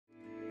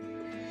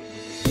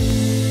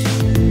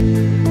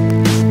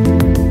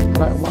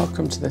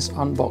to this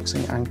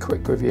unboxing and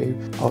quick review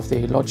of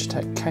the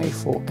Logitech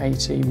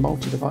K480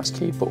 multi-device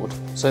keyboard.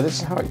 So this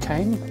is how it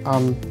came.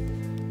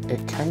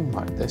 It came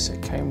like this.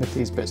 It came with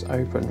these bits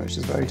open, which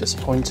is very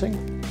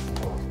disappointing.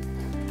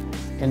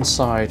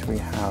 Inside we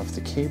have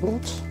the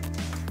keyboard.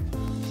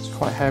 It's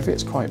quite heavy,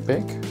 it's quite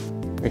big.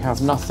 We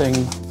have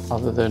nothing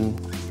other than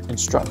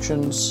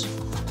instructions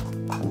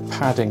and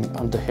padding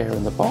under here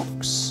in the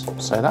box.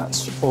 So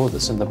that's all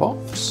that's in the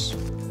box.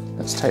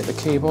 Let's take the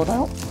keyboard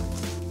out.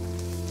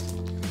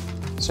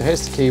 So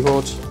here's the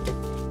keyboard,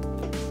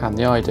 and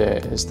the idea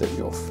is that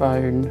your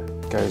phone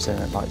goes in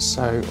it like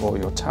so, or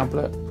your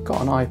tablet. I've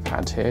got an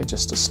iPad here,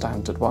 just a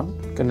standard one.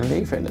 I'm going to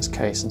leave it in its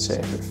case and see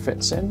if it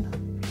fits in.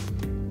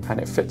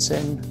 And it fits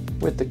in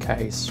with the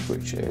case,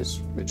 which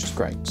is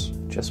great,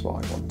 just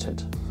what I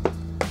wanted.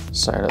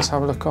 So let's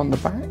have a look on the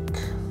back.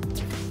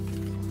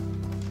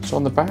 So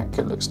on the back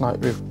it looks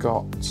like we've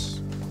got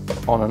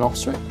on and off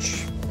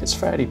switch. It's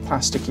fairly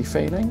plasticky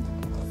feeling.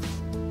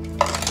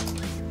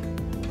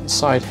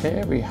 Inside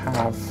here we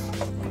have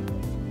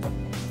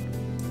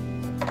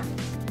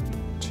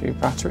 2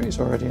 batteries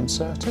already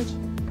inserted.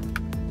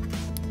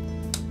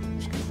 I'm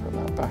just going to put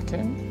that back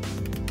in.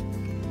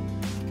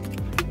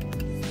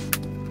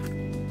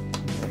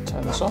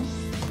 Turn this on,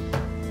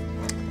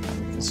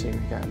 and you can see we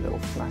get a little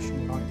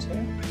flashing light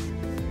here.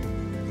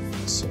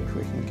 Let's see if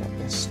we can get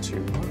this to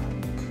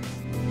work.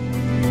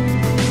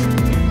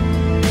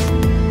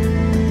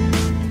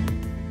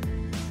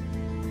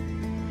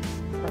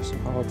 Press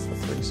and hold for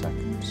 3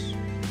 seconds.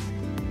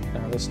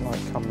 Now this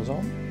light comes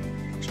on,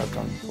 which I've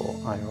done for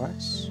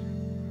iOS.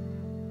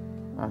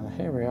 And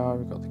here we are,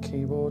 we've got the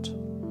keyboard. So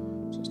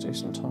let's do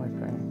some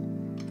typing.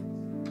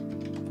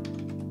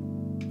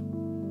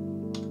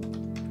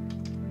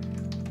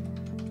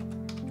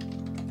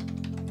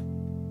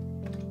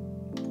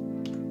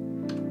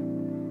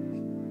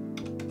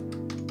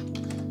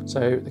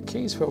 So the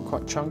keys feel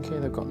quite chunky,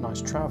 they've got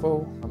nice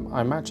travel.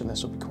 I imagine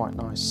this will be quite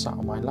nice sat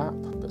on my lap,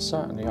 but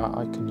certainly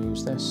I can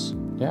use this.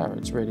 Yeah,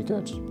 it's really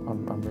good.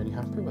 I'm really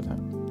happy with it.